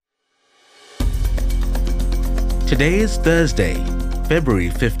Today is Thursday, February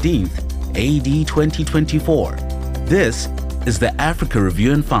 15th, AD 2024. This is the Africa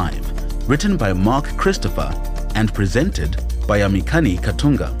Review in 5, written by Mark Christopher and presented by Amikani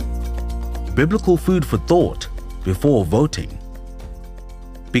Katunga. Biblical food for thought before voting.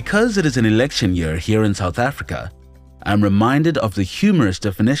 Because it is an election year here in South Africa, I am reminded of the humorous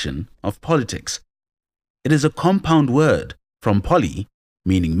definition of politics. It is a compound word from poly,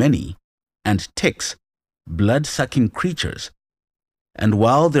 meaning many, and ticks, blood-sucking creatures. And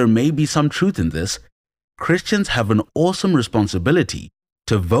while there may be some truth in this, Christians have an awesome responsibility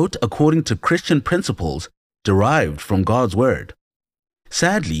to vote according to Christian principles derived from God's Word.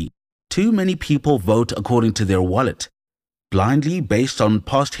 Sadly, too many people vote according to their wallet, blindly based on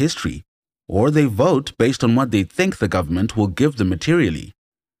past history, or they vote based on what they think the government will give them materially.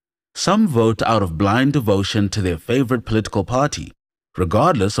 Some vote out of blind devotion to their favorite political party,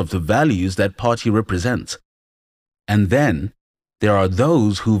 regardless of the values that party represents. And then, there are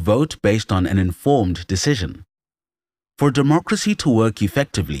those who vote based on an informed decision. For democracy to work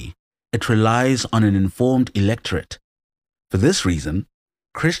effectively, it relies on an informed electorate. For this reason,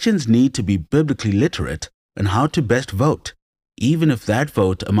 Christians need to be biblically literate in how to best vote, even if that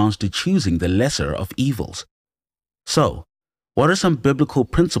vote amounts to choosing the lesser of evils. So, what are some biblical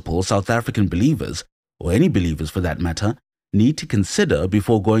principles South African believers, or any believers for that matter, need to consider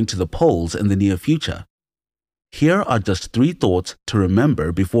before going to the polls in the near future? Here are just 3 thoughts to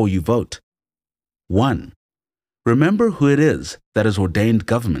remember before you vote. 1. Remember who it is that has ordained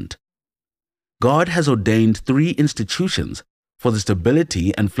government. God has ordained 3 institutions for the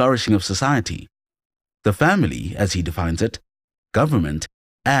stability and flourishing of society: the family, as he defines it, government,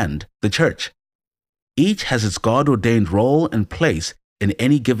 and the church. Each has its God-ordained role and place in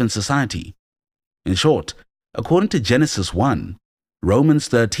any given society. In short, according to Genesis 1, Romans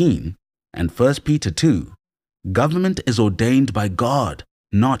 13, and 1 Peter 2, government is ordained by God,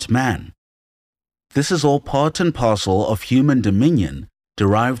 not man. This is all part and parcel of human dominion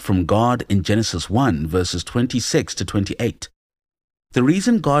derived from God in Genesis 1 verses 26 to 28. The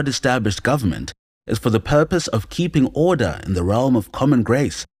reason God established government is for the purpose of keeping order in the realm of common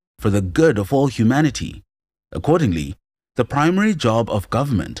grace for the good of all humanity. Accordingly, the primary job of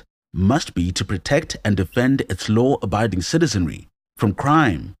government must be to protect and defend its law-abiding citizenry from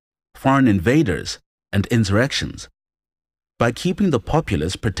crime, foreign invaders, and insurrections. By keeping the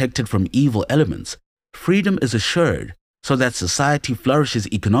populace protected from evil elements, freedom is assured so that society flourishes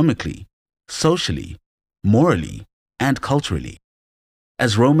economically, socially, morally, and culturally.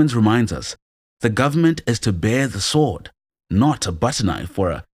 As Romans reminds us, the government is to bear the sword, not a butter knife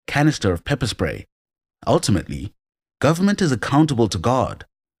or a canister of pepper spray. Ultimately, government is accountable to God,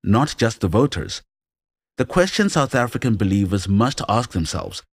 not just the voters. The question South African believers must ask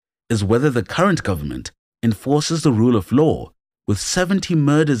themselves is whether the current government enforces the rule of law with 70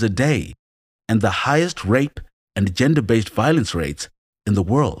 murders a day and the highest rape and gender-based violence rates in the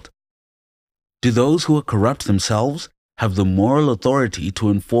world. Do those who are corrupt themselves have the moral authority to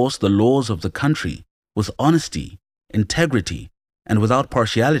enforce the laws of the country with honesty, integrity, and without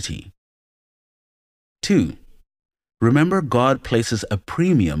partiality? 2. Remember, God places a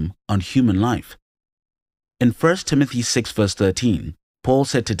premium on human life. In 1 Timothy 6 verse 13, Paul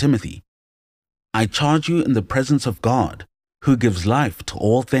said to Timothy, "I charge you in the presence of God, who gives life to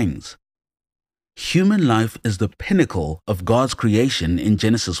all things." Human life is the pinnacle of God's creation in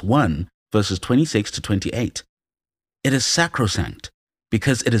Genesis 1 verses 26 to 28. It is sacrosanct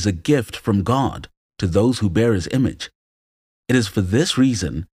because it is a gift from God to those who bear His image. It is for this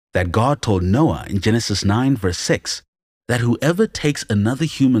reason that God told Noah in Genesis 9 verse 6 that whoever takes another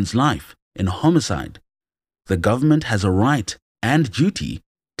human's life in homicide, the government has a right and duty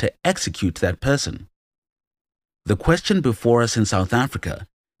to execute that person. The question before us in South Africa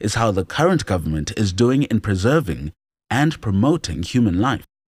is how the current government is doing in preserving and promoting human life.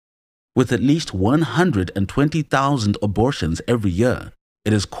 With at least 120,000 abortions every year,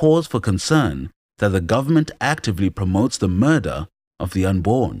 it is cause for concern that the government actively promotes the murder of the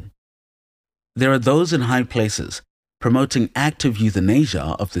unborn. There are those in high places promoting active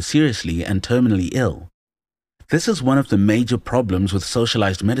euthanasia of the seriously and terminally ill. This is one of the major problems with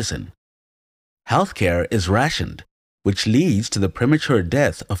socialized medicine. Healthcare is rationed, which leads to the premature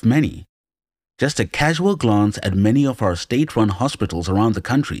death of many. Just a casual glance at many of our state-run hospitals around the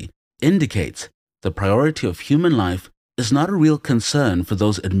country indicates the priority of human life is not a real concern for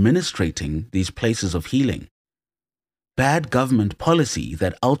those administrating these places of healing. Bad government policy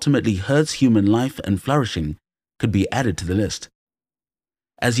that ultimately hurts human life and flourishing could be added to the list.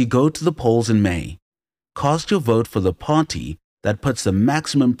 As you go to the polls in May, cast your vote for the party that puts the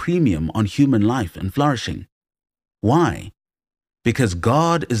maximum premium on human life and flourishing. Why? Because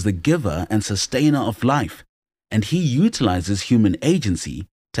God is the giver and sustainer of life, and He utilizes human agency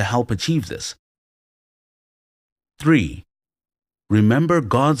to help achieve this. 3. Remember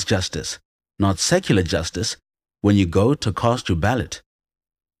God's justice, not secular justice, when you go to cast your ballot.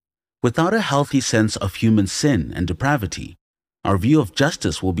 Without a healthy sense of human sin and depravity, our view of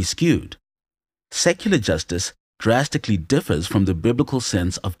justice will be skewed. Secular justice drastically differs from the biblical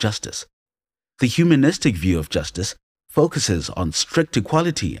sense of justice. The humanistic view of justice focuses on strict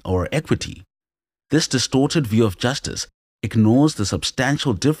equality or equity. This distorted view of justice ignores the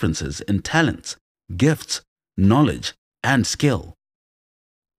substantial differences in talents, gifts, knowledge, and skill.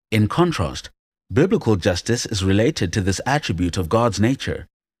 In contrast, biblical justice is related to this attribute of God's nature.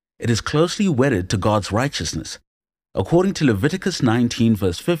 It is closely wedded to God's righteousness. According to Leviticus 19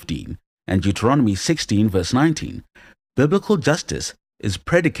 verse 15 and Deuteronomy 16 verse 19, biblical justice is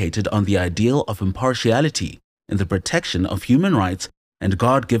predicated on the ideal of impartiality in the protection of human rights and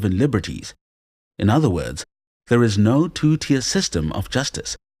God-given liberties. In other words, there is no two-tier system of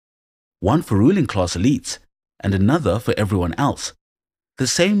justice, one for ruling class elites and another for everyone else. The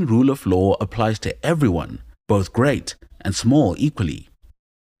same rule of law applies to everyone, both great and small equally.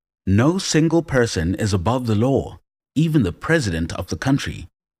 No single person is above the law, even the president of the country.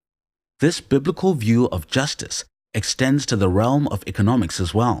 This biblical view of justice extends to the realm of economics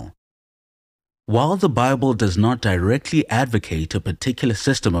as well. While the Bible does not directly advocate a particular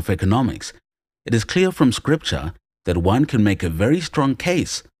system of economics, it is clear from Scripture that one can make a very strong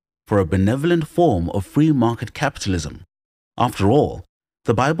case for a benevolent form of free market capitalism. After all,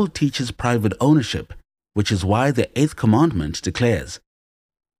 the Bible teaches private ownership, which is why the 8th commandment declares,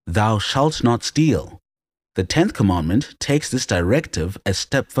 "Thou shalt not steal." The 10th commandment takes this directive a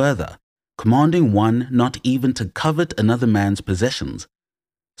step further, commanding one not even to covet another man's possessions.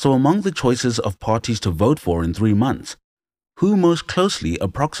 So among the choices of parties to vote for in 3 months, who most closely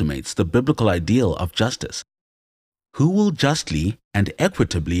approximates the biblical ideal of justice? Who will justly and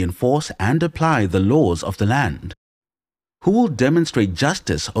equitably enforce and apply the laws of the land? Who will demonstrate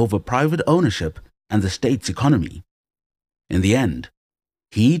justice over private ownership and the state's economy? In the end,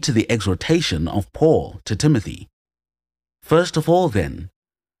 heed to the exhortation of Paul to Timothy. First of all, then,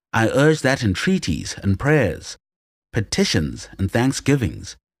 I urge that entreaties and prayers, petitions and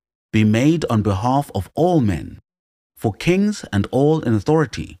thanksgivings be made on behalf of all men, for kings and all in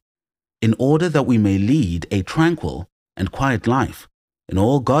authority, in order that we may lead a tranquil and quiet life in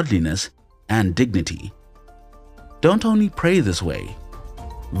all godliness and dignity. Don't only pray this way,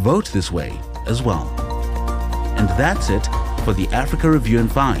 vote this way as well. And that's it for the Africa Review in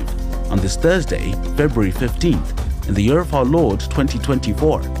 5 on this Thursday, February 15th, in the year of our Lord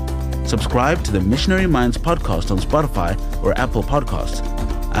 2024. Subscribe to the Missionary Minds podcast on Spotify or Apple Podcasts.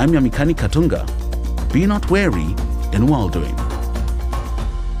 I'm Yamikani Katunga. Be not weary in well-doing.